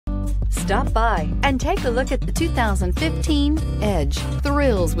Stop by and take a look at the 2015 Edge.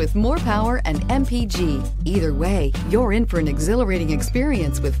 Thrills with more power and MPG. Either way, you're in for an exhilarating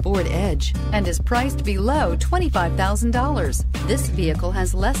experience with Ford Edge and is priced below $25,000. This vehicle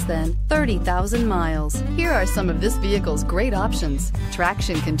has less than 30,000 miles. Here are some of this vehicle's great options: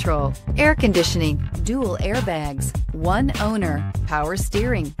 traction control, air conditioning, dual airbags, one owner, power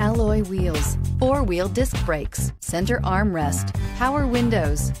steering, alloy wheels, four-wheel disc brakes, center armrest, power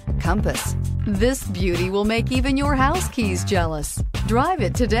windows, compass. This beauty will make even your house keys jealous. Drive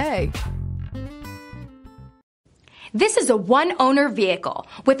it today. This is a one-owner vehicle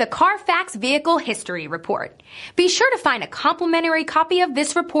with a CARFAX Vehicle History Report. Be sure to find a complimentary copy of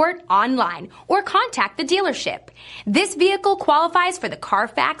this report online or contact the dealership. This vehicle qualifies for the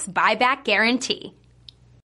CARFAX Buyback Guarantee.